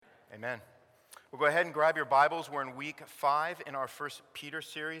Amen. We'll go ahead and grab your Bibles. We're in week 5 in our First Peter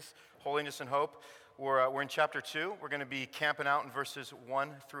series, Holiness and Hope. We're in chapter 2. We're going to be camping out in verses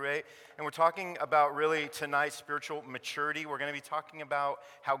 1 through 8. And we're talking about really tonight spiritual maturity. We're going to be talking about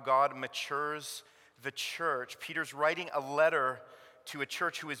how God matures the church. Peter's writing a letter to a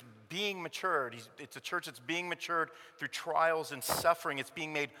church who is being matured. It's a church that's being matured through trials and suffering. It's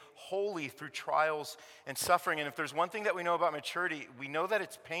being made holy through trials and suffering. And if there's one thing that we know about maturity, we know that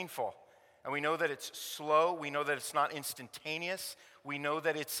it's painful. And we know that it's slow. We know that it's not instantaneous. We know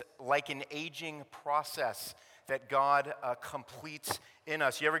that it's like an aging process that God completes in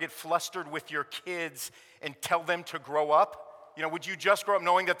us. You ever get flustered with your kids and tell them to grow up? You know, would you just grow up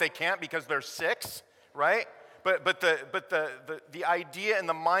knowing that they can't because they're 6, right? But the idea and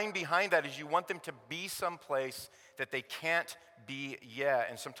the mind behind that is you want them to be someplace that they can't be yet.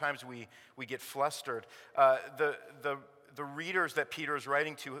 And sometimes we get flustered. The readers that Peter is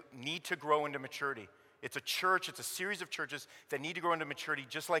writing to need to grow into maturity. It's a church, it's a series of churches that need to grow into maturity,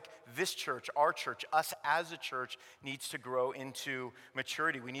 just like this church, our church, us as a church needs to grow into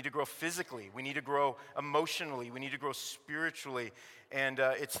maturity. We need to grow physically, we need to grow emotionally, we need to grow spiritually, and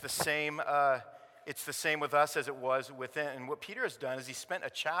it's the same with us as it was within. And what Peter has done is he spent a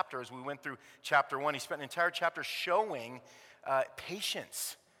chapter, as we went through chapter 1, he spent an entire chapter showing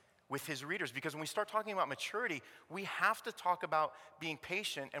patience with his readers. Because when we start talking about maturity, we have to talk about being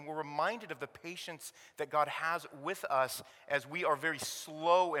patient, and we're reminded of the patience that God has with us as we are very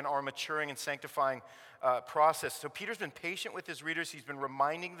slow in our maturing and sanctifying process. So Peter's been patient with his readers. He's been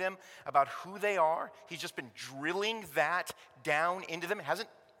reminding them about who they are. He's just been drilling that down into them. He hasn't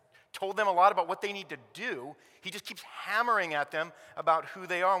told them a lot about what they need to do. He just keeps hammering at them about who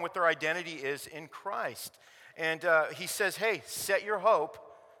they are and what their identity is in Christ. And he says, hey, set your hope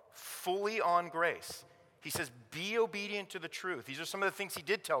fully on grace. He says, be obedient to the truth. These are some of the things he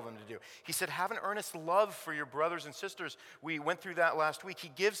did tell them to do. He said, have an earnest love for your brothers and sisters. We went through that last week.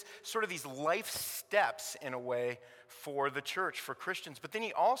 He gives sort of these life steps in a way for the church, for Christians. But then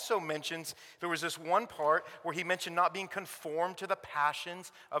he also mentions, there was this one part where he mentioned not being conformed to the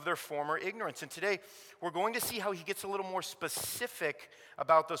passions of their former ignorance. And today, we're going to see how he gets a little more specific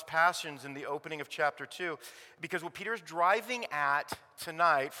about those passions in the opening of chapter 2. Because what Peter's driving at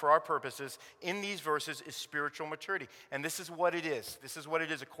tonight, for our purposes, in these verses is spiritual maturity. And this is what it is. This is what it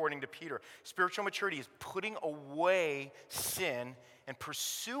is according to Peter. Spiritual maturity is putting away sin and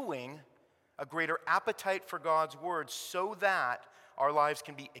pursuing a greater appetite for God's word so that our lives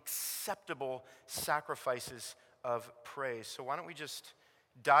can be acceptable sacrifices of praise. So why don't we just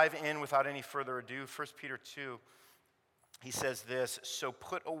dive in without any further ado. 1 Peter 2, he says this, so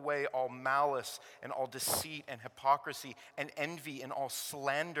put away all malice and all deceit and hypocrisy and envy and all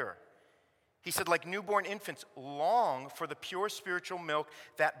slander. He said, like newborn infants, long for the pure spiritual milk,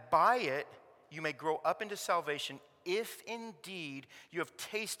 that by it you may grow up into salvation, if indeed you have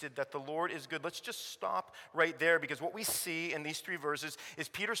tasted that the Lord is good. Let's just stop right there, because what we see in these 3 verses is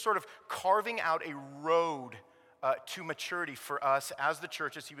Peter sort of carving out a road to maturity for us as the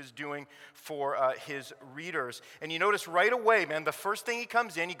church, as he was doing for his readers. And you notice right away, man, the first thing he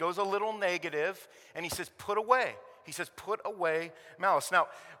comes in, he goes a little negative, and he says, put away. He says, put away malice. Now,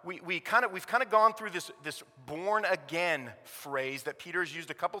 we've kind of gone through this born again phrase that Peter has used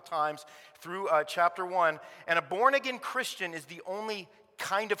a couple times through chapter 1. And a born again Christian is the only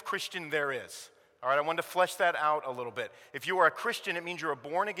kind of Christian there is. All right, I wanted to flesh that out a little bit. If you are a Christian, it means you're a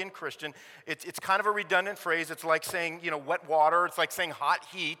born again Christian. It's kind of a redundant phrase. It's like saying, wet water. It's like saying hot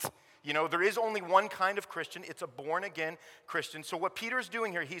heat. There is only one kind of Christian. It's a born-again Christian. So what Peter's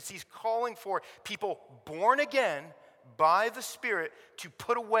doing here, he's calling for people born again by the Spirit to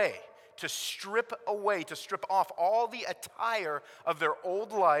put away, to strip off all the attire of their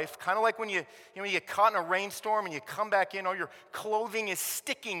old life, kind of like when you get caught in a rainstorm and you come back in, all your clothing is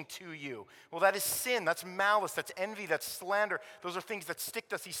sticking to you. Well, that is sin, that's malice, that's envy, that's slander. Those are things that stick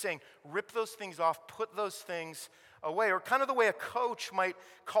to us. He's saying, rip those things off, put those things away. Or kind of the way a coach might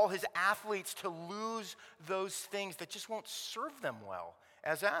call his athletes to lose those things that just won't serve them well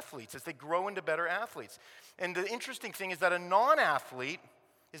as athletes, as they grow into better athletes. And the interesting thing is that a non-athlete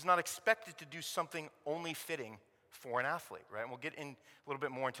is not expected to do something only fitting for an athlete, right? And we'll get in a little bit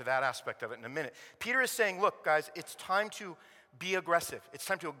more into that aspect of it in a minute. Peter is saying, look, guys, it's time to be aggressive. It's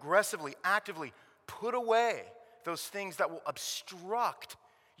time to aggressively, actively put away those things that will obstruct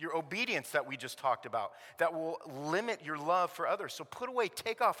your obedience that we just talked about, that will limit your love for others. So put away,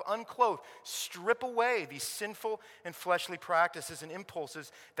 take off, unclothe, strip away these sinful and fleshly practices and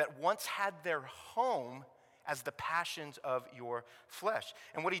impulses that once had their home as the passions of your flesh.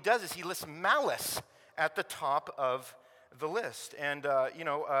 And what he does is he lists malice at the top of the list. And,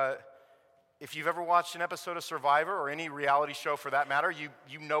 if you've ever watched an episode of Survivor or any reality show for that matter,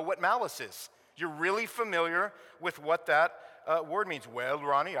 you know what malice is. You're really familiar with what that word means. Well,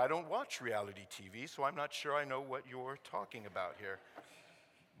 Ronnie, I don't watch reality TV, so I'm not sure I know what you're talking about here.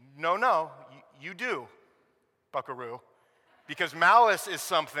 No, you do, buckaroo. Because malice is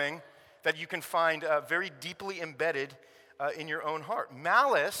something that you can find very deeply embedded in your own heart.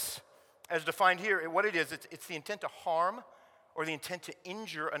 Malice, as defined here, what it is, it's the intent to harm or the intent to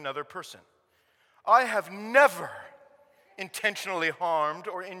injure another person. I have never intentionally harmed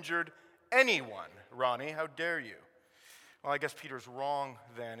or injured anyone, Ronnie. How dare you? Well, I guess Peter's wrong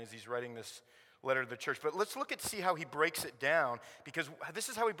then as he's writing this letter to the church. But let's see how he breaks it down, because this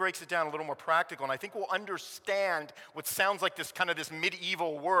is how he breaks it down a little more practical, and I think we'll understand what sounds like this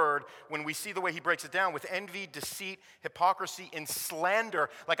medieval word when we see the way he breaks it down with envy, deceit, hypocrisy, and slander.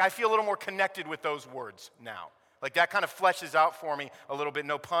 Like, I feel a little more connected with those words now. Like, that kind of fleshes out for me a little bit,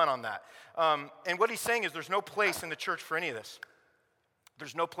 no pun on that. And what he's saying is there's no place in the church for any of this.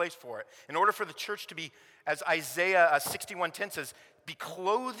 There's no place for it. In order for the church to be, as Isaiah 61:10 says, be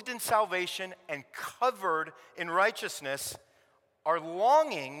clothed in salvation and covered in righteousness, our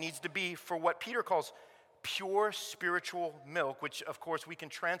longing needs to be for what Peter calls pure spiritual milk, which, of course, we can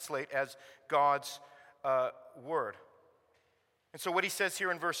translate as God's word. And so what he says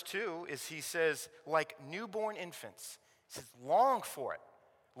here in verse 2 is he says, like newborn infants, he says, long for it.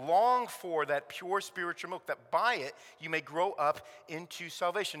 Long for that pure spiritual milk, that by it you may grow up into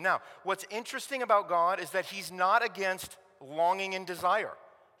salvation. Now, what's interesting about God is that he's not against longing and desire.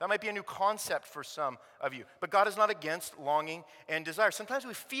 That might be a new concept for some of you. But God is not against longing and desire. Sometimes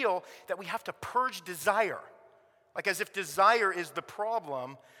we feel that we have to purge desire, like as if desire is the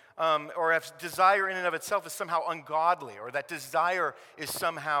problem, or if desire in and of itself is somehow ungodly, or that desire is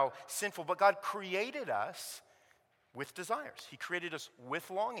somehow sinful. But God created us with desires. He created us with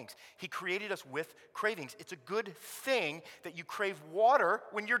longings. He created us with cravings. It's a good thing that you crave water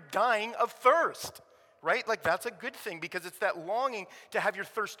when you're dying of thirst, right? Like, that's a good thing, because it's that longing to have your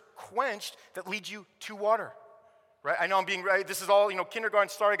thirst quenched that leads you to water, right? I know I'm being right. This is all, kindergarten.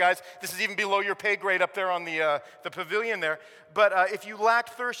 Sorry, guys. This is even below your pay grade up there on the pavilion there. But if you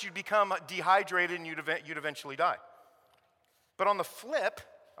lacked thirst, you'd become dehydrated and you'd eventually die. But on the flip,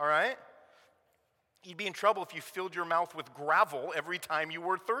 all right, you'd be in trouble if you filled your mouth with gravel every time you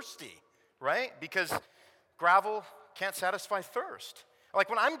were thirsty, right? Because gravel can't satisfy thirst. Like,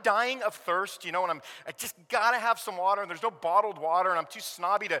 when I'm dying of thirst, and I just gotta have some water, and there's no bottled water, and I'm too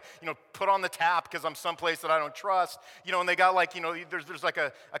snobby to, put on the tap because I'm someplace that I don't trust, and they got there's like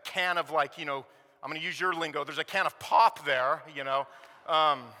a can of I'm gonna use your lingo, there's a can of pop there,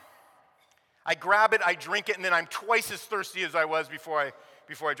 I grab it, I drink it, and then I'm twice as thirsty as I was before I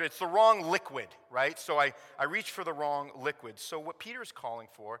drink. It's the wrong liquid, right? So I reach for the wrong liquid. So what Peter's calling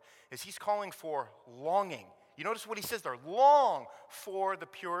for is he's calling for longing. You notice what he says there, long for the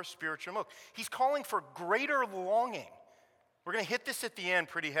pure spiritual milk. He's calling for greater longing. We're going to hit this at the end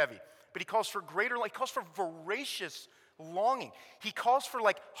pretty heavy. But he calls for voracious longing. He calls for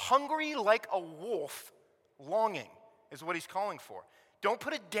hungry like a wolf longing is what he's calling for. Don't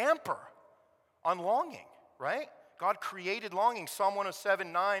put a damper on longing, right? God created longing. Psalm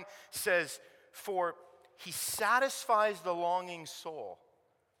 107:9 says, for he satisfies the longing soul,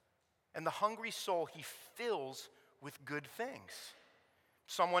 and the hungry soul he fills with good things.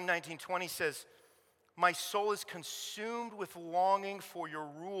 Psalm 119:20 says, my soul is consumed with longing for your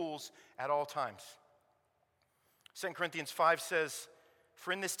rules at all times. 2 Corinthians 5 says,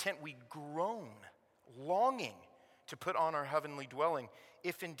 for in this tent we groan, longing to put on our heavenly dwelling,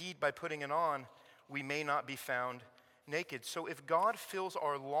 if indeed by putting it on we may not be found naked. So if God fills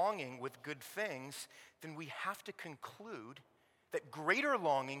our longing with good things, then we have to conclude that greater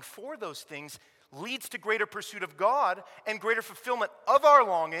longing for those things leads to greater pursuit of God and greater fulfillment of our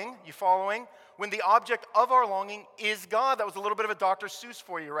longing. You following? When the object of our longing is God. That was a little bit of a Dr. Seuss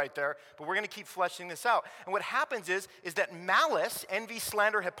for you right there, but we're going to keep fleshing this out. And what happens is that malice, envy,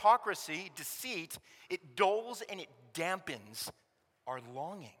 slander, hypocrisy, deceit, it dulls and it dampens our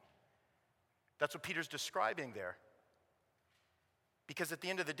longing. That's what Peter's describing there. Because at the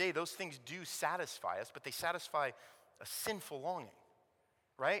end of the day, those things do satisfy us, but they satisfy a sinful longing,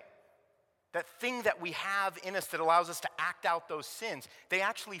 right? That thing that we have in us that allows us to act out those sins, they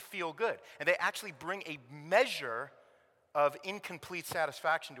actually feel good. And they actually bring a measure of incomplete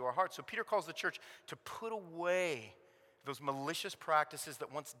satisfaction to our hearts. So Peter calls the church to put away those malicious practices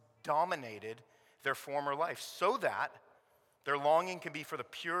that once dominated their former life, so that their longing can be for the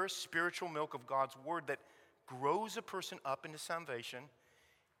pure spiritual milk of God's word that grows a person up into salvation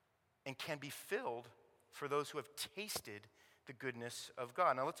and can be filled for those who have tasted the goodness of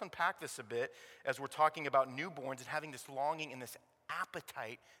God. Now let's unpack this a bit as we're talking about newborns and having this longing and this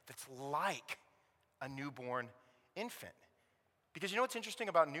appetite that's like a newborn infant. Because you know what's interesting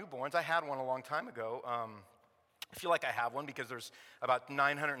about newborns? I had one a long time ago. I feel like I have one because there's about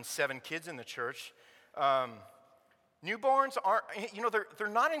 907 kids in the church. Newborns aren't, they're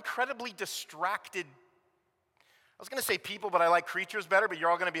not incredibly distracted. I was going to say people, but I like creatures better, but you're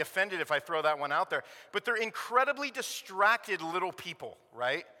all going to be offended if I throw that one out there. But they're incredibly distracted little people,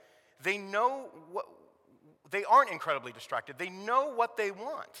 right? They aren't incredibly distracted. They know what they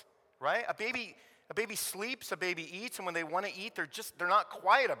want, right? A baby sleeps, a baby eats, and when they want to eat, they're not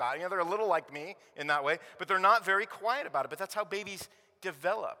quiet about it. They're a little like me in that way, but they're not very quiet about it. But that's how babies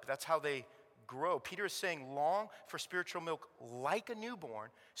develop. That's how they grow. Peter is saying, long for spiritual milk like a newborn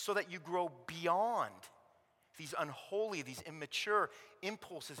so that you grow beyond these unholy, these immature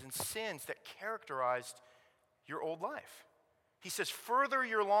impulses and sins that characterized your old life. He says, further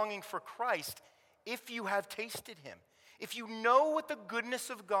your longing for Christ if you have tasted him. If you know what the goodness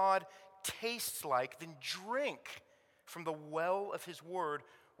of God tastes like, then drink from the well of his word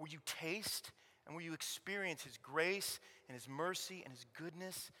where you taste and where you experience his grace and his mercy and his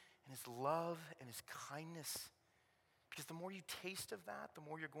goodness and his love and his kindness. Because the more you taste of that, the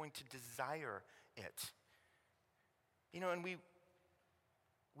more you're going to desire it. And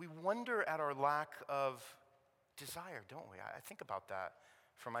we wonder at our lack of desire, don't we? I think about that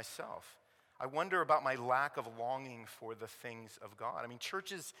for myself. I wonder about my lack of longing for the things of God. I mean,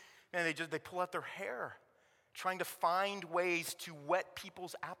 churches, man, they pull out their hair trying to find ways to whet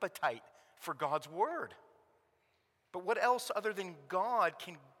people's appetite for God's word. But what else other than God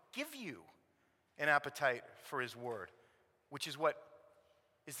can give you an appetite for his word, which is what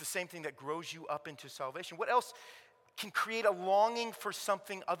is the same thing that grows you up into salvation? What else can create a longing for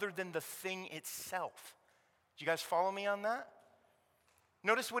something other than the thing itself? Do you guys follow me on that?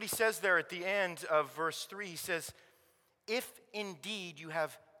 Notice what he says there at the end of verse 3. He says, if indeed you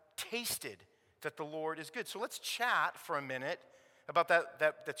have tasted that the Lord is good. So let's chat for a minute about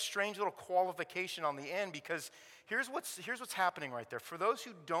that strange little qualification on the end, because here's what's happening right there. For those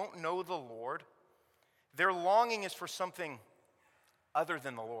who don't know the Lord, their longing is for something other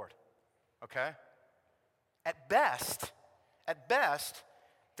than the Lord, okay? At best,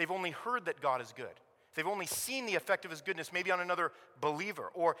 they've only heard that God is good. They've only seen the effect of his goodness maybe on another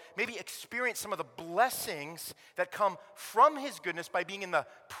believer, or maybe experienced some of the blessings that come from his goodness by being in the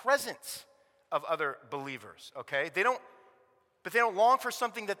presence of other believers, okay? But they don't long for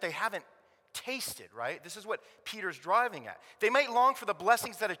something that they haven't tasted, right? This is what Peter's driving at. They might long for the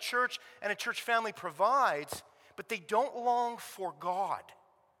blessings that a church and a church family provides, but they don't long for God.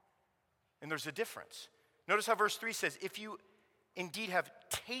 And there's a difference. Notice how verse 3 says, if you indeed have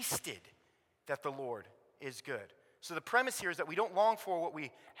tasted that the Lord is good. So the premise here is that we don't long for what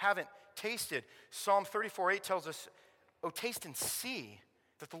we haven't tasted. Psalm 34:8 tells us, oh, taste and see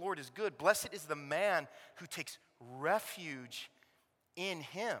that the Lord is good. Blessed is the man who takes refuge in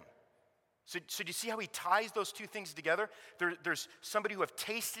him. So do you see how he ties those two things together? There's somebody who have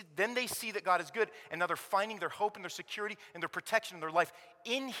tasted, then they see that God is good, and now they're finding their hope and their security and their protection in their life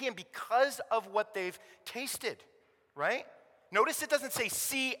in him because of what they've tasted, right? Notice it doesn't say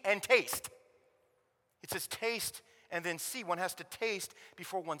see and taste. It says taste and then see. One has to taste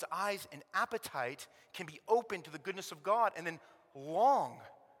before one's eyes and appetite can be open to the goodness of God and then long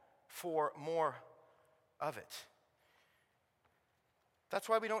for more of it. That's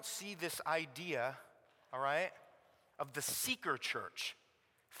why we don't see this idea, all right, of the seeker church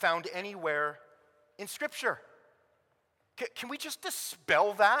found anywhere in Scripture. Can we just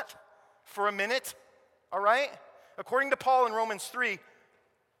dispel that for a minute, all right? According to Paul in Romans 3,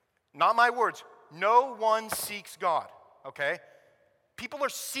 not my words, no one seeks God, okay? People are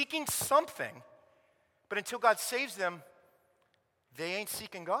seeking something, but until God saves them, they ain't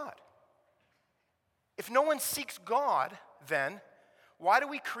seeking God. If no one seeks God, then why do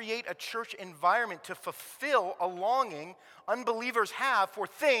we create a church environment to fulfill a longing unbelievers have for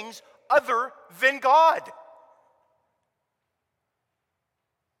things other than God?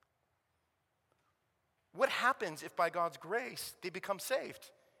 What happens if by God's grace they become saved?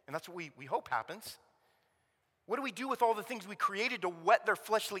 And that's what we hope happens. What do we do with all the things we created to whet their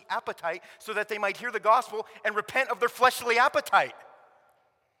fleshly appetite so that they might hear the gospel and repent of their fleshly appetite?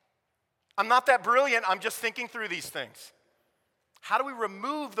 I'm not that brilliant, I'm just thinking through these things. How do we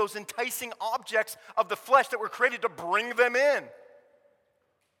remove those enticing objects of the flesh that were created to bring them in?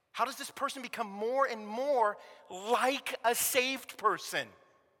 How does this person become more and more like a saved person?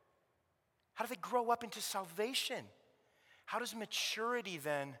 How do they grow up into salvation? How does maturity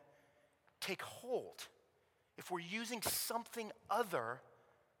then take hold if we're using something other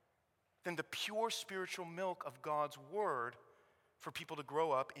than the pure spiritual milk of God's word for people to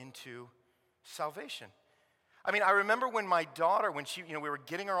grow up into salvation. I mean, I remember when my daughter, when she, we were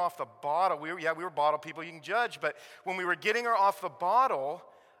getting her off the bottle, we were bottle people, you can judge, but when we were getting her off the bottle,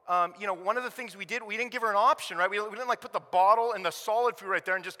 one of the things we didn't give her an option, right? We didn't like put the bottle and the solid food right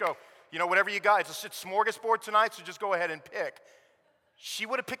there and just go, whatever you got, it's smorgasbord tonight, so just go ahead and pick. She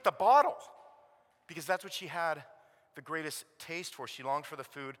would have picked the bottle because that's what she had the greatest taste for. She longed for the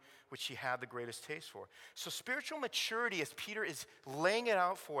food which she had the greatest taste for. So spiritual maturity, as Peter is laying it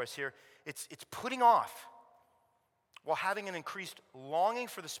out for us here, it's putting off while having an increased longing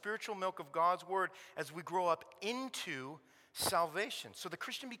for the spiritual milk of God's word as we grow up into salvation. So the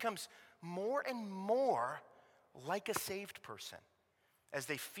Christian becomes more and more like a saved person as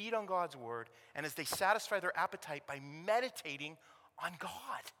they feed on God's word and as they satisfy their appetite by meditating on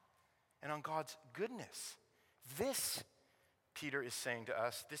God and on God's goodness. This, Peter is saying to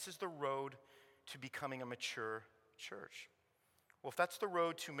us, this is the road to becoming a mature church. Well, if that's the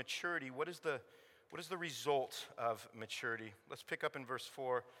road to maturity, what is the result of maturity? Let's pick up in verse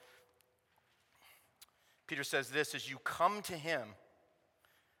 4. Peter says this, as you come to him,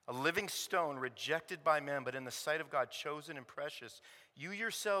 a living stone rejected by men, but in the sight of God chosen and precious, you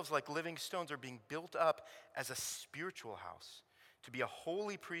yourselves like living stones are being built up as a spiritual house, to be a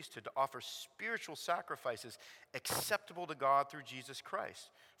holy priesthood, to offer spiritual sacrifices acceptable to God through Jesus Christ.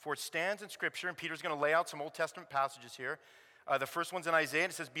 For it stands in Scripture, and Peter's going to lay out some Old Testament passages here. The first one's in Isaiah,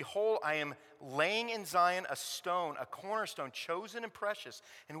 and it says, behold, I am laying in Zion a stone, a cornerstone, chosen and precious,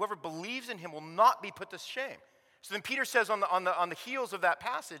 and whoever believes in him will not be put to shame. So then Peter says on the heels of that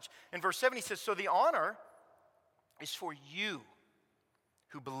passage, in verse 7, he says, so the honor is for you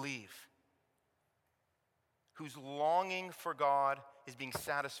who believe, whose longing for God is being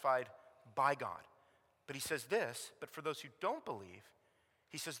satisfied by God. But he says this, but for those who don't believe,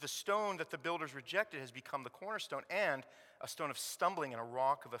 he says the stone that the builders rejected has become the cornerstone and a stone of stumbling and a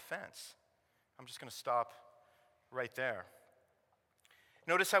rock of offense. I'm just going to stop right there.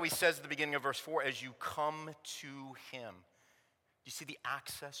 Notice how he says at the beginning of verse 4, as you come to him. Do you see the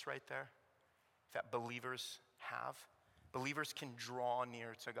access right there that believers have? Believers can draw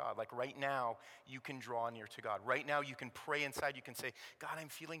near to God. Like right now, you can draw near to God. Right now, you can pray inside. You can say, God, I'm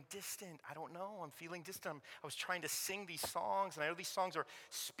feeling distant. I don't know. I'm feeling distant. I was trying to sing these songs, and I know these songs are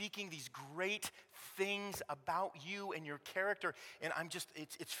speaking these great things about you and your character, and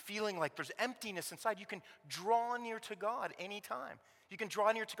it's feeling like there's emptiness inside. You can draw near to God anytime. You can draw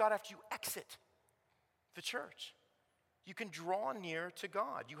near to God after you exit the church. You can draw near to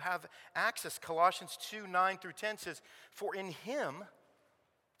God. You have access. Colossians 2:9-10 says, for in him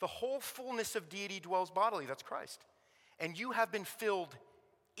the whole fullness of deity dwells bodily. That's Christ. And you have been filled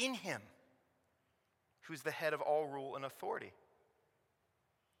in him, who's the head of all rule and authority.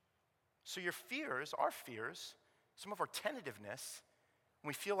 So your fears, our fears, some of our tentativeness, when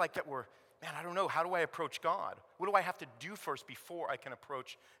we feel like that man, I don't know, how do I approach God? What do I have to do first before I can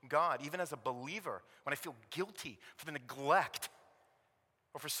approach God? Even as a believer, when I feel guilty for the neglect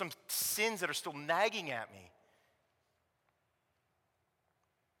or for some sins that are still nagging at me,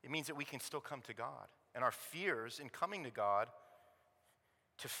 it means that we can still come to God. And our fears in coming to God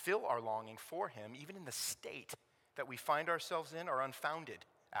to fill our longing for him, even in the state that we find ourselves in, are unfounded,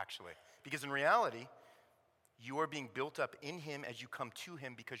 actually. Because in reality, you are being built up in him as you come to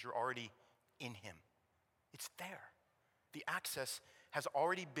him because you're already in him. It's there. The access has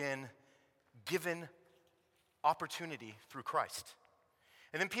already been given opportunity through Christ.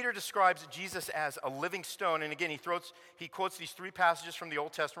 And then Peter describes Jesus as a living stone. And again, he quotes these three passages from the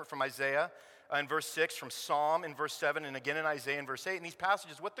Old Testament, from Isaiah in verse 6, from Psalm in verse 7, and again in Isaiah in verse 8. And these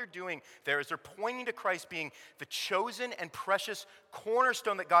passages, what they're doing there is they're pointing to Christ being the chosen and precious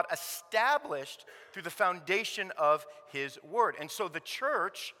cornerstone that God established through the foundation of his word. And so the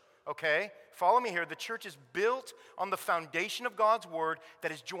church, okay, follow me here. The church is built on the foundation of God's word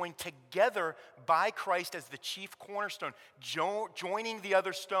that is joined together by Christ as the chief cornerstone, joining the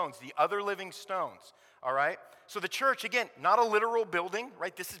other stones, the other living stones, all right? So the church, again, not a literal building,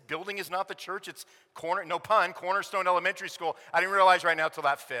 right? Building is not the church. It's no pun, Cornerstone Elementary School. I didn't realize right now till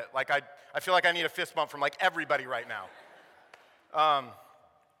that fit. Like I feel like I need a fist bump from like everybody right now.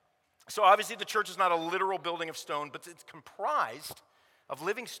 So obviously the church is not a literal building of stone, but it's comprised of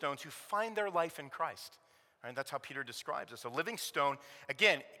living stones who find their life in Christ. Right? That's how Peter describes us. A living stone,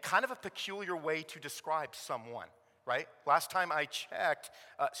 again, kind of a peculiar way to describe someone, right? Last time I checked,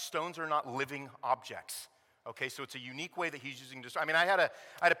 stones are not living objects. Okay, so it's a unique way that he's using to. I mean, I had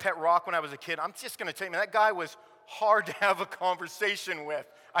a pet rock when I was a kid. I'm just going to tell you, man, that guy was hard to have a conversation with.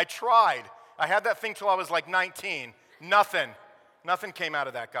 I tried. I had that thing till I was like 19. Nothing came out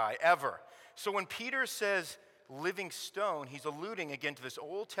of that guy, ever. So when Peter says living stone, he's alluding again to this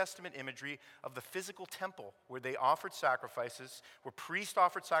Old Testament imagery of the physical temple where they offered sacrifices, where priests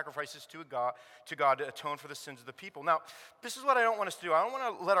offered sacrifices to God to atone for the sins of the people. Now, this is what I don't want us to do. I don't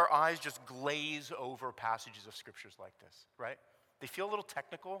want to let our eyes just glaze over passages of scriptures like this, right? They feel a little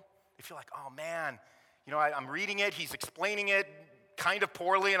technical. They feel like, oh man, I'm reading it, he's explaining it kind of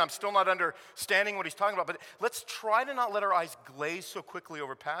poorly, and I'm still not understanding what he's talking about. But let's try to not let our eyes glaze so quickly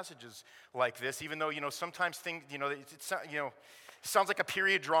over passages like this, even though, sometimes things, it sounds like a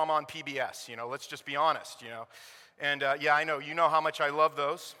period drama on PBS, let's just be honest, And yeah, I know, you know how much I love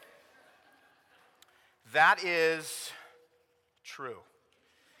those. That is true.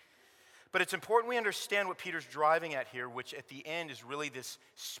 But it's important we understand what Peter's driving at here, which at the end is really this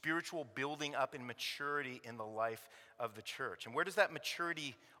spiritual building up in maturity in the life of the church. And where does that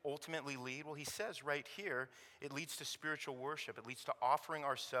maturity ultimately lead? Well, he says right here, it leads to spiritual worship. It leads to offering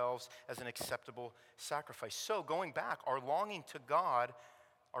ourselves as an acceptable sacrifice. So going back, our longing to God,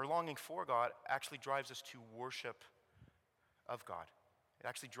 our longing for God actually drives us to worship of God. It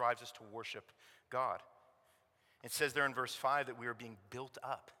actually drives us to worship God. It says there in verse 5 that we are being built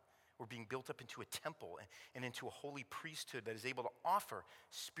up. We're being built up into a temple and into a holy priesthood that is able to offer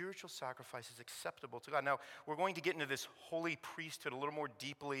spiritual sacrifices acceptable to God. Now, we're going to get into this holy priesthood a little more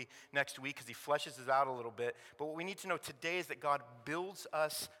deeply next week because he fleshes this out a little bit. But what we need to know today is that God builds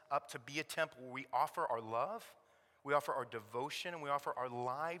us up to be a temple where we offer our love, we offer our devotion, and we offer our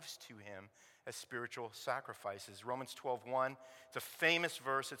lives to him as spiritual sacrifices. Romans 12:1, it's a famous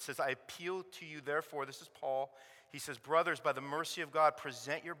verse. It says, I appeal to you, therefore, this is Paul. He says, brothers, by the mercy of God,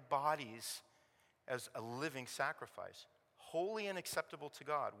 present your bodies as a living sacrifice, holy and acceptable to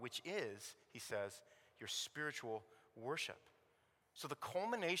God, which is, he says, your spiritual worship. So the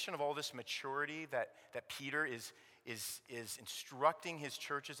culmination of all this maturity that Peter is instructing his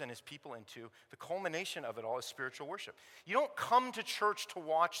churches and his people into, the culmination of it all is spiritual worship. You don't come to church to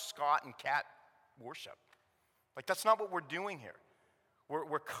watch Scott and Kat worship. Like, that's not what we're doing here.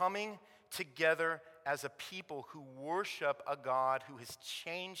 We're coming together as a people who worship a God who has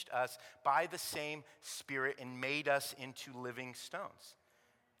changed us by the same Spirit and made us into living stones.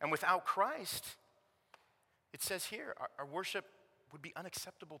 And without Christ, it says here, our worship would be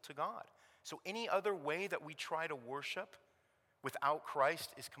unacceptable to God. So any other way that we try to worship without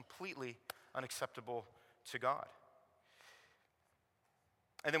Christ is completely unacceptable to God.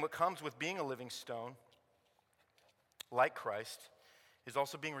 And then what comes with being a living stone, like Christ, is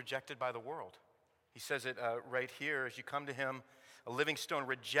also being rejected by the world. He says it right here, as you come to him, a living stone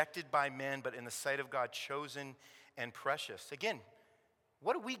rejected by men, but in the sight of God, chosen and precious. Again,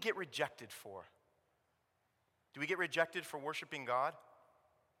 what do we get rejected for? Do we get rejected for worshiping God?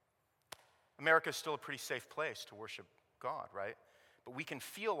 America is still a pretty safe place to worship God, right? But we can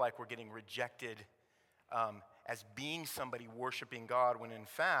feel like we're getting rejected as being somebody worshiping God when in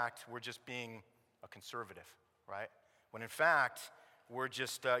fact we're just being a conservative, right? When in fact we're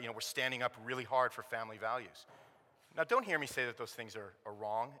just, we're standing up really hard for family values. Now, don't hear me say that those things are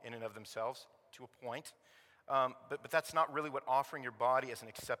wrong in and of themselves, to a point. But that's not really what offering your body as an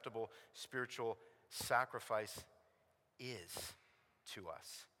acceptable spiritual sacrifice is to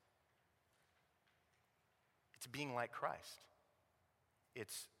us. It's being like Christ.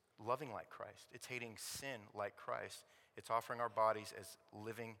 It's loving like Christ. It's hating sin like Christ. It's offering our bodies as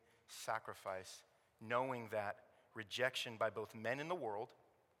living sacrifice, knowing that rejection by both men in the world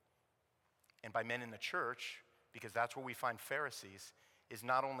and by men in the church, because that's where we find Pharisees, is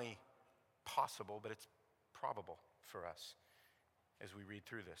not only possible, but it's probable for us as we read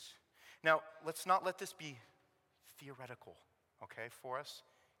through this. Now, let's not let this be theoretical, okay, for us.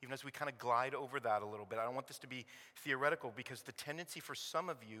 Even as we kind of glide over that a little bit, I don't want this to be theoretical, because the tendency for some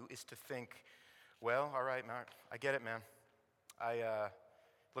of you is to think, well, all right, Mark, I get it, man.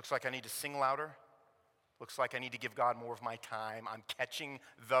 Looks like I need to sing louder. Looks like I need to give God more of my time. I'm catching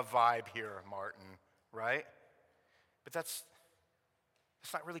the vibe here, Martin, right? But that's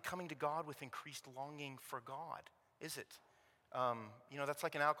not really coming to God with increased longing for God, is it? That's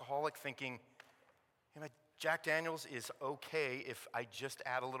like an alcoholic thinking, Jack Daniels is okay if I just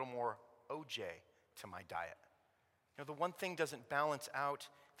add a little more OJ to my diet. The one thing doesn't balance out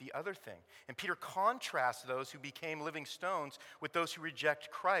the other thing. And Peter contrasts those who became living stones with those who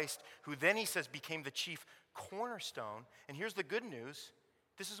reject Christ, who then he says became the chief cornerstone. And here's the good news.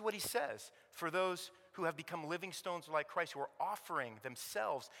 This is what he says. For those who have become living stones like Christ, who are offering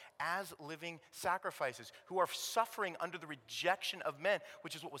themselves as living sacrifices, who are suffering under the rejection of men,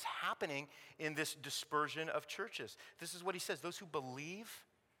 which is what was happening in this dispersion of churches. This is what he says. Those who believe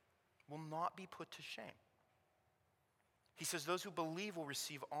will not be put to shame. He says those who believe will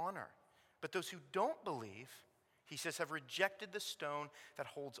receive honor, but those who don't believe, he says, have rejected the stone that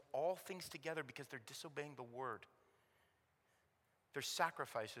holds all things together because they're disobeying the word. Their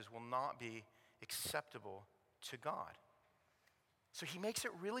sacrifices will not be acceptable to God. So he makes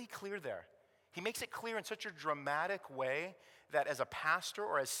it really clear there. He makes it clear in such a dramatic way that as a pastor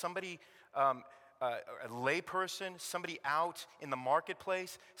or as somebody, a layperson, somebody out in the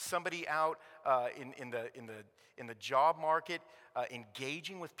marketplace, somebody out in the job market,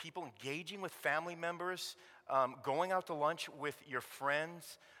 engaging with people, engaging with family members, going out to lunch with your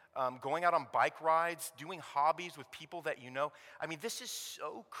friends, going out on bike rides, doing hobbies with people that you know. I mean, this is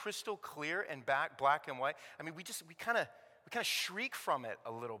so crystal clear and black and white. I mean, we kind of shriek from it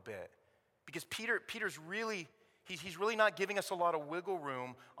a little bit because Peter's really, he's really not giving us a lot of wiggle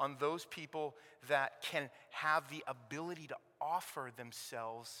room on those people that can have the ability to offer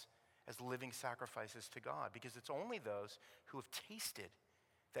themselves as living sacrifices to God, because it's only those who have tasted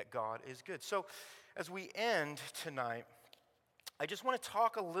that God is good. So as we end tonight, I just want to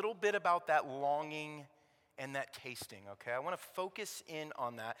talk a little bit about that longing and that tasting, okay? I want to focus in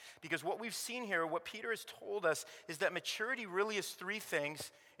on that because what we've seen here, what Peter has told us, is that maturity really is three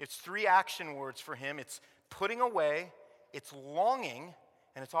things. It's three action words for him. It's putting away, it's longing,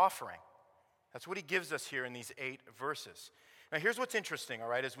 and it's offering. That's what he gives us here in these 8 verses. Now here's what's interesting, all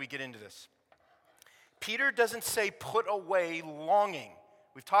right, as we get into this. Peter doesn't say put away longing.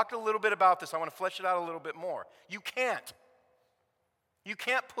 We've talked a little bit about this. I want to flesh it out a little bit more. You can't. You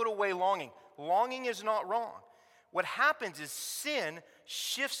can't put away longing. Longing is not wrong. What happens is sin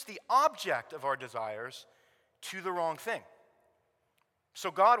shifts the object of our desires to the wrong thing.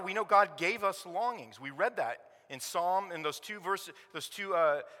 So we know God gave us longings. We read that in those two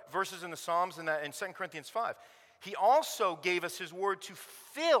verses in the Psalms and in 2 Corinthians 5. He also gave us his word to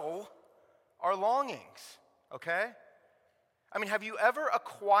fill our longings, okay? I mean, have you ever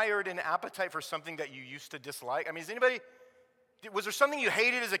acquired an appetite for something that you used to dislike? I mean, was there something you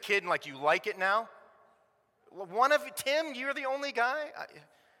hated as a kid and like you like it now? Tim, you're the only guy?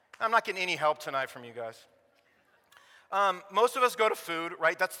 I'm not getting any help tonight from you guys. Most of us go to food,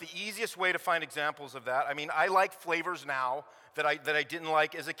 right? That's the easiest way to find examples of that. I mean, I like flavors now that I didn't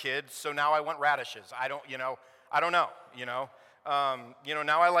like as a kid, so now I want radishes. I don't know.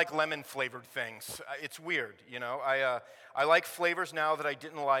 Now I like lemon flavored things. It's weird, I like flavors now that I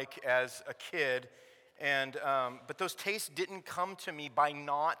didn't like as a kid. And but those tastes didn't come to me by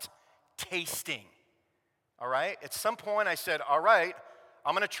not tasting, all right? At some point I said, all right,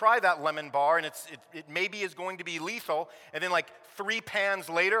 I'm going to try that lemon bar, and it maybe is going to be lethal. And then like 3 pans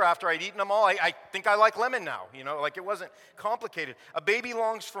later, after I'd eaten them all, I think I like lemon now, like it wasn't complicated. A baby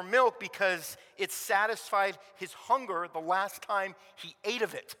longs for milk because it satisfied his hunger the last time he ate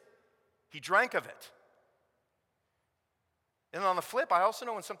of it. He drank of it. And on the flip, I also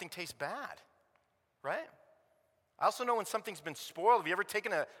know when something tastes bad. Right? I also know when something's been spoiled. Have you ever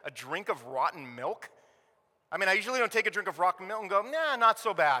taken a drink of rotten milk? I mean, I usually don't take a drink of rotten milk and go, nah, not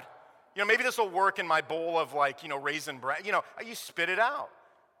so bad. Maybe this will work in my bowl of raisin bread. You spit it out.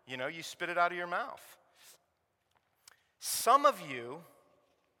 You spit it out of your mouth. Some of you,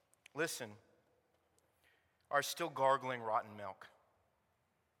 listen, are still gargling rotten milk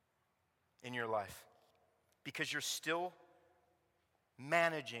in your life because you're still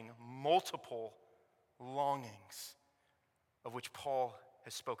managing multiple longings, of which Paul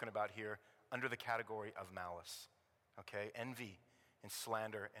has spoken about here under the category of malice, okay? Envy and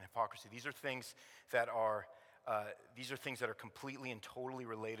slander and hypocrisy. These are things that are completely and totally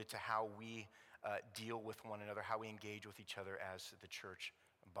related to how we deal with one another, how we engage with each other as the church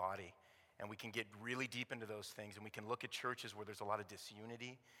body. And we can get really deep into those things, and we can look at churches where there's a lot of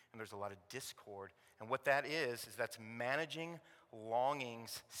disunity and there's a lot of discord. And what that is that's managing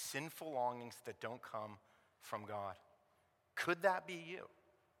longings, sinful longings that don't come from God. Could that be you?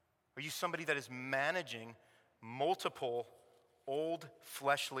 Are you somebody that is managing multiple old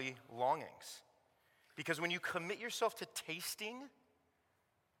fleshly longings? Because when you commit yourself to tasting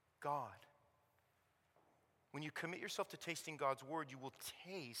God, when you commit yourself to tasting God's word, you will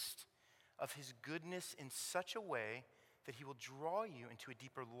taste of his goodness in such a way that he will draw you into a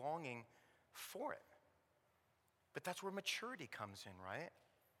deeper longing for it. But that's where maturity comes in, right?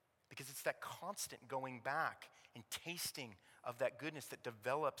 Because it's that constant going back and tasting of that goodness that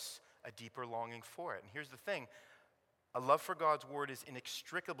develops a deeper longing for it. And here's the thing, a love for God's word is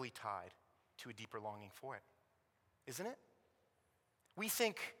inextricably tied to a deeper longing for it, isn't it? We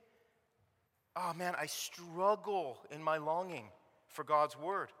think, oh man, I struggle in my longing for God's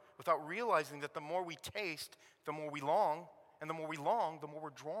word, without realizing that the more we taste, the more we long, and the more we long, the more we're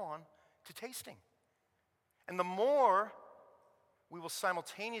drawn to tasting. And the more we will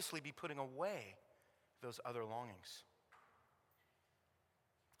simultaneously be putting away those other longings.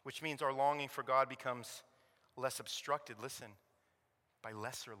 Which means our longing for God becomes less obstructed, listen, by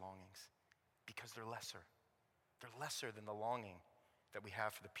lesser longings, because they're lesser. They're lesser than the longing that we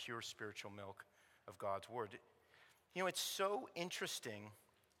have for the pure spiritual milk of God's word. You know, it's so interesting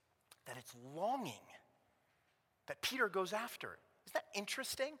that it's longing that Peter goes after. Isn't that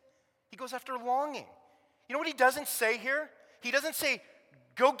interesting? He goes after longing. You know what he doesn't say here? He doesn't say,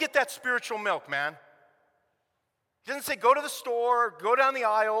 go get that spiritual milk, man. He doesn't say, go to the store, go down the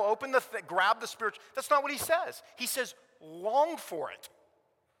aisle, open the grab the spiritual. That's not what he says. He says, long for it.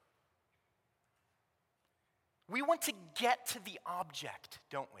 We want to get to the object,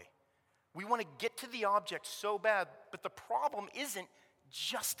 don't we? We want to get to the object so bad, but the problem isn't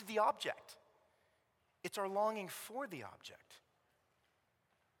just the object. It's our longing for the object.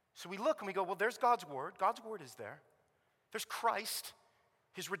 So we look and we go, well, there's God's word. God's word is there. There's Christ,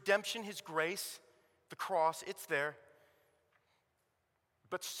 his redemption, his grace, the cross, it's there.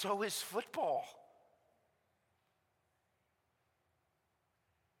 But so is football.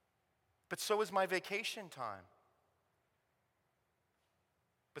 But so is my vacation time.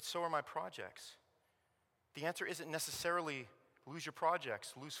 But so are my projects. The answer isn't necessarily lose your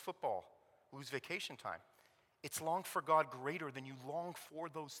projects, lose football, lose vacation time. It's long for God greater than you long for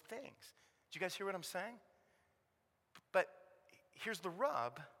those things. Do you guys hear what I'm saying? But here's the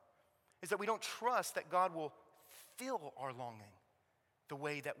rub, is that we don't trust that God will fill our longing the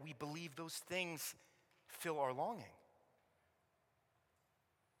way that we believe those things fill our longing.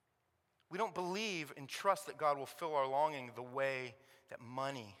 We don't believe and trust that God will fill our longing the way that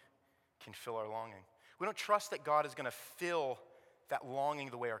money can fill our longing. We don't trust that God is going to fill that longing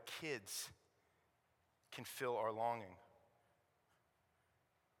the way our kids can fill our longing.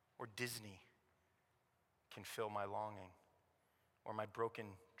 Or Disney can fill my longing. Or my broken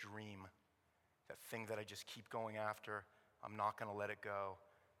dream, that thing that I just keep going after. I'm not going to let it go.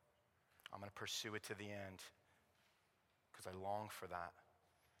 I'm going to pursue it to the end because I long for that.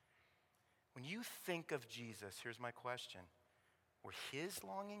 When you think of Jesus, here's my question. Were his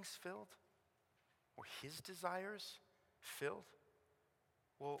longings filled? Were his desires filled?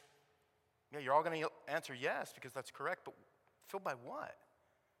 Well, yeah, you're all going to answer yes because that's correct, but filled by what?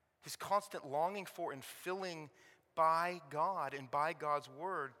 His constant longing for and filling by God and by God's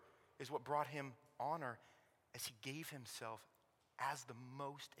word is what brought him honor as he gave himself as the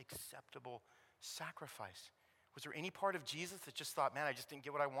most acceptable sacrifice. Was there any part of Jesus that just thought, man, I just didn't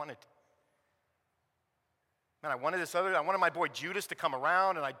get what I wanted? Man, I wanted my boy Judas to come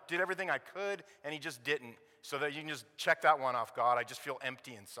around, and I did everything I could, and he just didn't. So that you can just check that one off, God. I just feel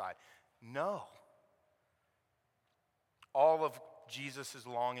empty inside. No. All of Jesus'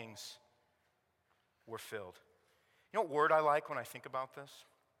 longings were filled. You know what word I like when I think about this?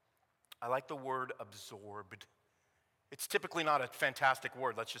 I like the word absorbed. It's typically not a fantastic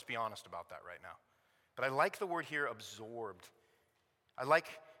word. Let's just be honest about that right now. But I like the word here, absorbed. I like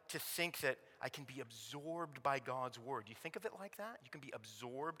to think that I can be absorbed by God's word. You think of it like that? You can be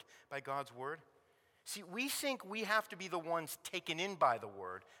absorbed by God's word? See, we think we have to be the ones taken in by the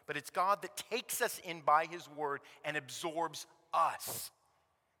word, but it's God that takes us in by his word and absorbs us.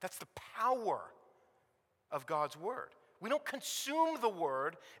 That's the power of God's word. We don't consume the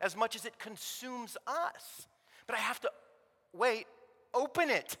word as much as it consumes us. But I have to, open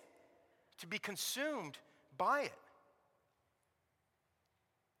it to be consumed by it.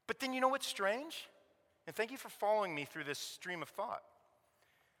 But then you know what's strange? And thank you for following me through this stream of thought.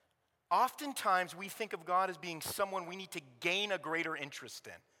 Oftentimes we think of God as being someone we need to gain a greater interest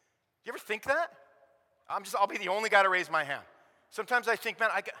in. You ever think that? I'll be the only guy to raise my hand. Sometimes I think, man,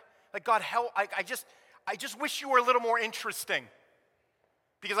 God, help, I just wish you were a little more interesting.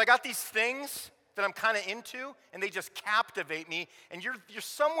 Because I got these things that I'm kind of into, and they just captivate me, and you're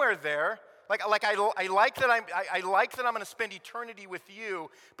somewhere there. I like that I'm going to spend eternity with you,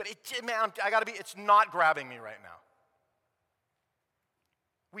 but it's not grabbing me right now.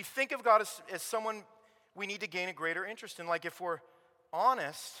 We think of God as someone we need to gain a greater interest in. Like if we're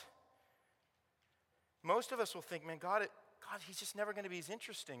honest, most of us will think, man, God, he's just never going to be as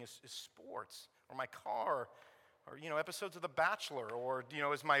interesting as sports or my car or episodes of The Bachelor or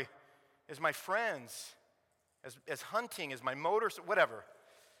as my friends, as hunting, as my motor, whatever.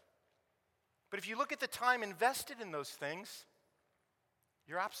 But if you look at the time invested in those things,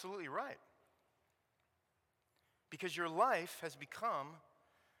 you're absolutely right. Because your life has become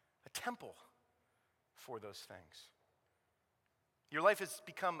a temple for those things. Your life has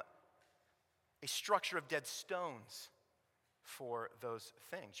become a structure of dead stones for those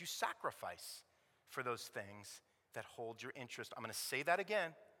things. You sacrifice for those things that hold your interest. I'm going to say that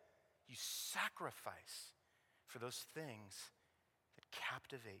again. You sacrifice for those things that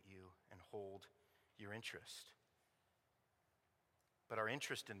captivate you and hold your interest. But our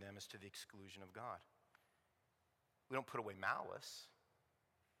interest in them is to the exclusion of God. We don't put away malice.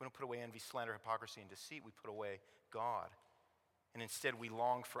 We don't put away envy, slander, hypocrisy, and deceit. We put away God. And instead we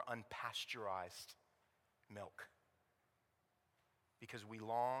long for unpasteurized milk because we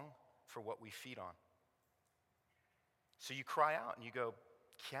long for what we feed on. So you cry out and you go,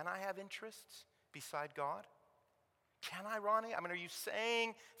 can I have interests beside God? Can I, Ronnie? I mean, are you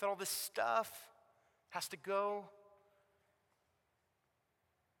saying that all this stuff has to go?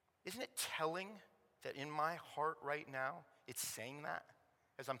 Isn't it telling that in my heart right now, it's saying that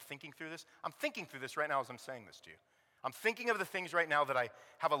as I'm thinking through this? I'm thinking through this right now as I'm saying this to you. I'm thinking of the things right now that I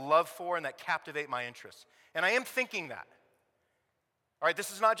have a love for and that captivate my interests. And I am thinking that. All right,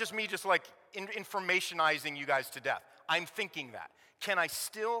 this is not just me just like informationizing you guys to death. I'm thinking that. Can I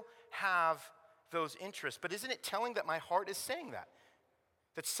still have those interests? But isn't it telling that my heart is saying that?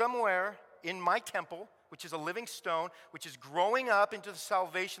 That somewhere in my temple, which is a living stone, which is growing up into the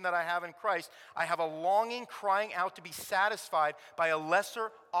salvation that I have in Christ, I have a longing crying out to be satisfied by a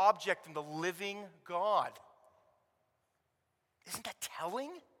lesser object than the living God. Isn't that telling?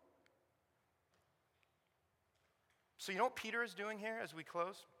 So you know what Peter is doing here as we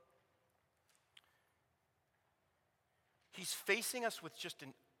close? He's facing us with just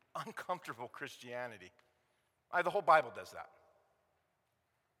an uncomfortable Christianity. The whole Bible does that.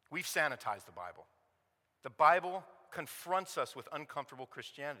 We've sanitized the Bible. The Bible confronts us with uncomfortable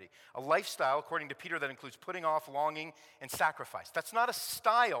Christianity. A lifestyle, according to Peter, that includes putting off, longing, and sacrifice. That's not a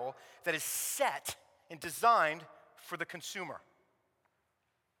style that is set and designed for the consumer.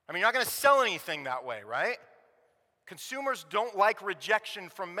 I mean, you're not going to sell anything that way, right? Consumers don't like rejection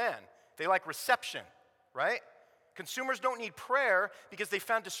from men. They like reception, right? Consumers don't need prayer because they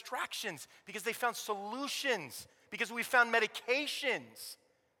found distractions, because they found solutions, because we found medications.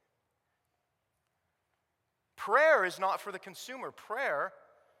 Prayer is not for the consumer. Prayer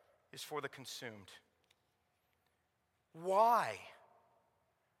is for the consumed. Why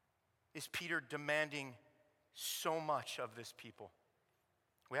is Peter demanding so much of this people?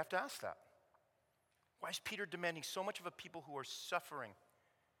 We have to ask that. Why is Peter demanding so much of a people who are suffering?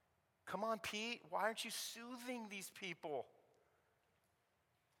 Come on, Pete, why aren't you soothing these people?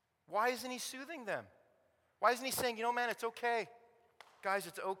 Why isn't he soothing them? Why isn't he saying, you know, man, it's okay. Guys,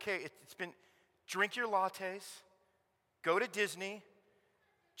 it's okay. It's been, drink your lattes, go to Disney,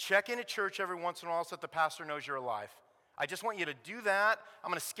 check in at church every once in a while so that the pastor knows you're alive. I just want you to do that. I'm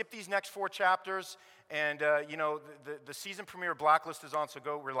going to skip these next 4 chapters, and the season premiere Blacklist is on, so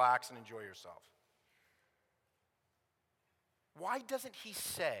go relax and enjoy yourself. Why doesn't he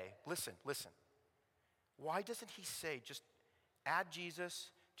say, listen, why doesn't he say, just add Jesus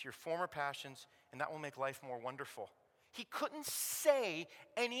to your former passions, and that will make life more wonderful? He couldn't say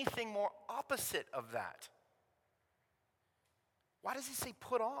anything more opposite of that. Why does he say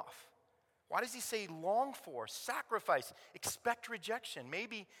put off? Why does he say long for, sacrifice, expect rejection?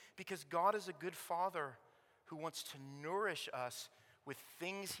 Maybe because God is a good father who wants to nourish us with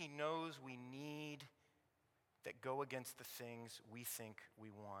things he knows we need that go against the things we think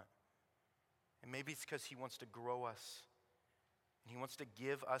we want. And maybe it's because he wants to grow us. And he wants to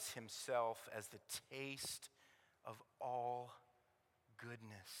give us himself as the taste of all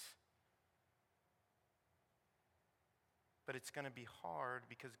goodness. But it's going to be hard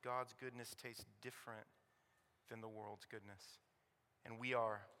because God's goodness tastes different than the world's goodness. And we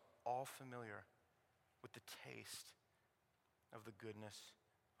are all familiar with the taste of the goodness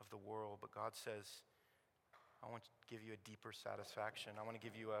of the world. But God says, I want to give you a deeper satisfaction. I want to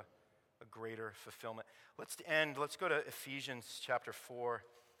give you a greater fulfillment. Let's go to Ephesians chapter 4,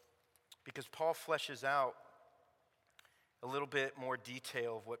 because Paul fleshes out a little bit more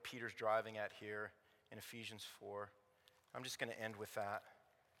detail of what Peter's driving at here in Ephesians 4. I'm just going to end with that.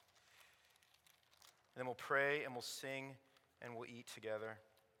 And then we'll pray and we'll sing and we'll eat together.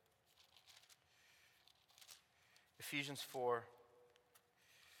 Ephesians 4.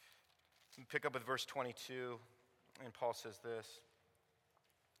 We pick up with verse 22, and Paul says this.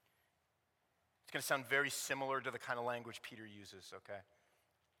 It's going to sound very similar to the kind of language Peter uses, okay?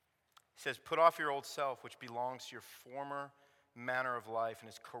 He says, put off your old self, which belongs to your former manner of life and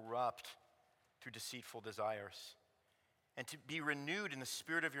is corrupt through deceitful desires, and to be renewed in the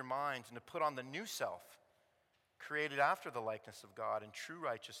spirit of your minds, and to put on the new self, created after the likeness of God in true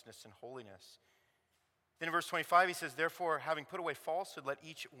righteousness and holiness. Then in verse 25 he says, therefore, having put away falsehood, let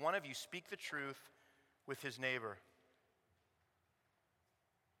each one of you speak the truth with his neighbor,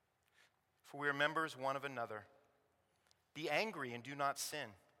 for we are members one of another. Be angry and do not sin.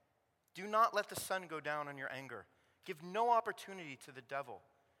 Do not let the sun go down on your anger. Give no opportunity to the devil.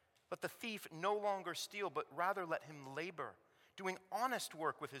 Let the thief no longer steal, but rather let him labor, doing honest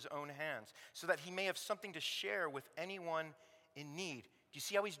work with his own hands, so that he may have something to share with anyone in need. Do you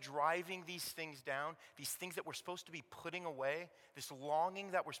see how he's driving these things down? These things that we're supposed to be putting away, this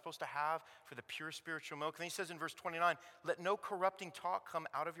longing that we're supposed to have for the pure spiritual milk. And then he says in verse 29, let no corrupting talk come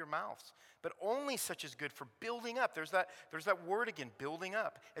out of your mouths, but only such as good for building up. There's that word again, building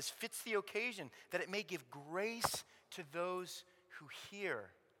up, as fits the occasion, that it may give grace to those who hear.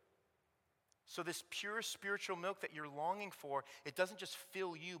 So this pure spiritual milk that you're longing for, it doesn't just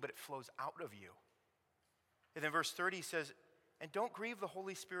fill you, but it flows out of you. And then verse 30 says, and don't grieve the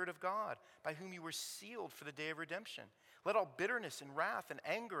Holy Spirit of God, by whom you were sealed for the day of redemption. Let all bitterness and wrath and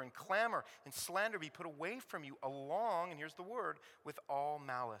anger and clamor and slander be put away from you, along, and here's the word, with all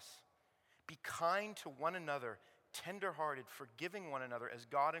malice. Be kind to one another, tenderhearted, forgiving one another, as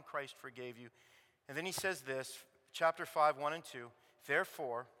God in Christ forgave you. And then he says this, chapter 5, 1 and 2,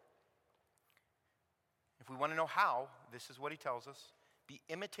 therefore, if we want to know how, this is what he tells us, be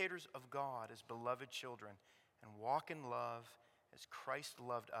imitators of God as beloved children, and walk in love as Christ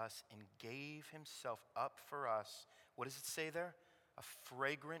loved us and gave himself up for us. What does it say there? A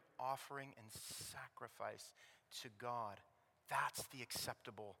fragrant offering and sacrifice to God. That's the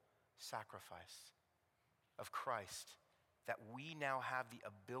acceptable sacrifice of Christ, that we now have the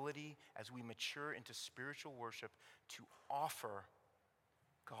ability, as we mature into spiritual worship, to offer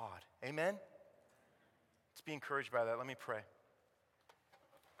God. Amen? Let's be encouraged by that. Let me pray.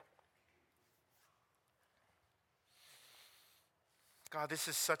 God, this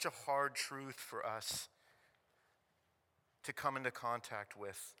is such a hard truth for us to come into contact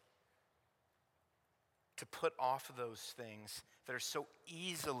with, to put off those things that are so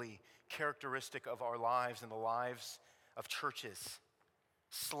easily characteristic of our lives and the lives of churches.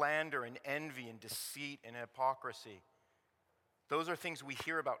 Slander and envy and deceit and hypocrisy. Those are things we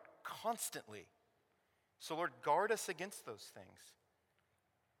hear about constantly. So Lord, guard us against those things.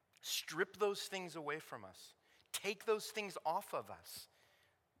 Strip those things away from us. Take those things off of us.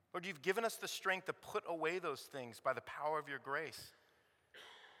 Lord, you've given us the strength to put away those things by the power of your grace.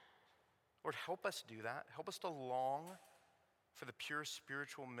 Lord, help us do that. Help us to long for the pure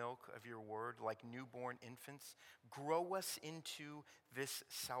spiritual milk of your word like newborn infants. Grow us into this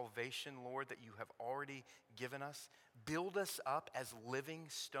salvation, Lord, that you have already given us. Build us up as living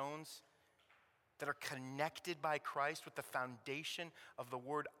stones that are connected by Christ with the foundation of the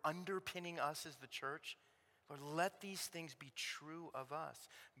word underpinning us as the church. Lord, let these things be true of us.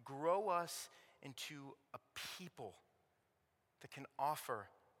 Grow us into a people that can offer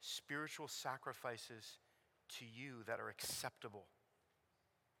spiritual sacrifices to you that are acceptable.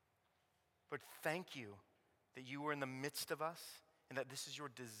 Lord, thank you that you are in the midst of us and that this is your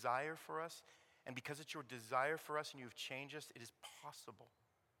desire for us. And because it's your desire for us and you have changed us, it is possible.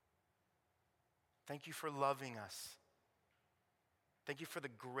 Thank you for loving us. Thank you for the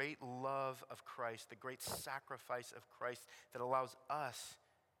great love of Christ, the great sacrifice of Christ that allows us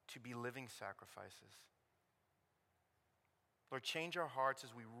to be living sacrifices. Lord, change our hearts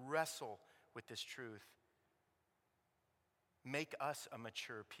as we wrestle with this truth. Make us a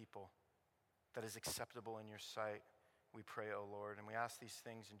mature people that is acceptable in your sight, we pray, O Lord. And we ask these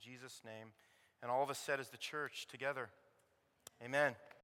things in Jesus' name. And all of us said as the church together, amen.